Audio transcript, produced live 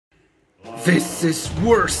This is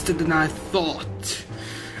worse than I thought.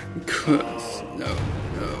 Cause no,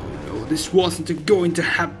 this wasn't going to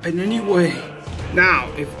happen anyway.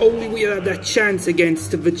 Now, if only we had that chance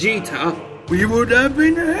against Vegeta, we would have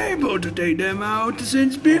been able to take them out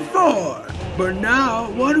since before. But now,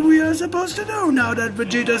 what are we supposed to do now that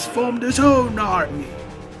Vegeta's formed his own army?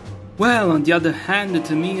 Well, on the other hand,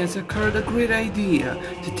 to me has occurred a great idea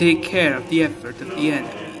to take care of the effort of the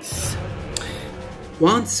enemies.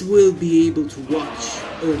 Once we'll be able to watch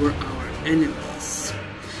over our enemies,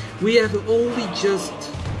 we have only just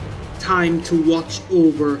time to watch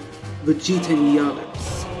over Vegeta and the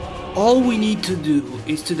others. All we need to do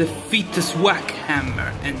is to defeat the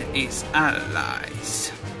Swackhammer and his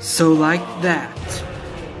allies. So like that,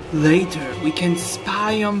 later we can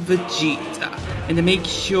spy on Vegeta and make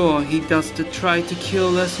sure he doesn't try to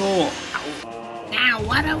kill us all. Now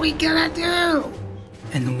what are we gonna do?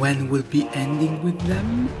 And when we'll be ending with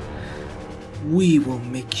them, we will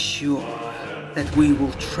make sure that we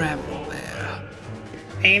will travel there.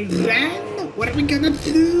 And then, what are we gonna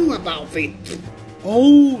do about it?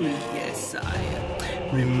 Oh yes,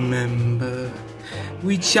 I remember.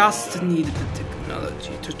 We just needed the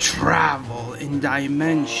technology to travel in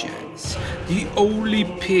dimensions. The only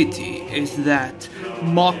pity is that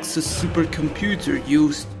Mox's supercomputer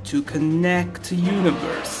used to connect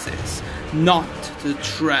universes, not to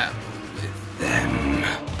travel with them.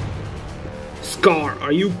 Scar,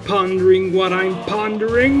 are you pondering what I'm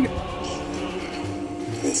pondering?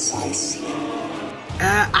 Precisely.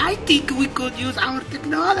 I think we could use our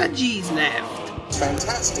technologies left.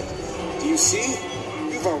 Fantastic. Do you see?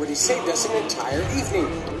 You've already saved us an entire evening.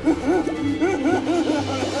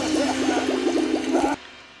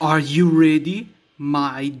 Are you ready,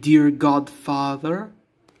 my dear godfather?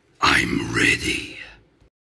 I'm ready.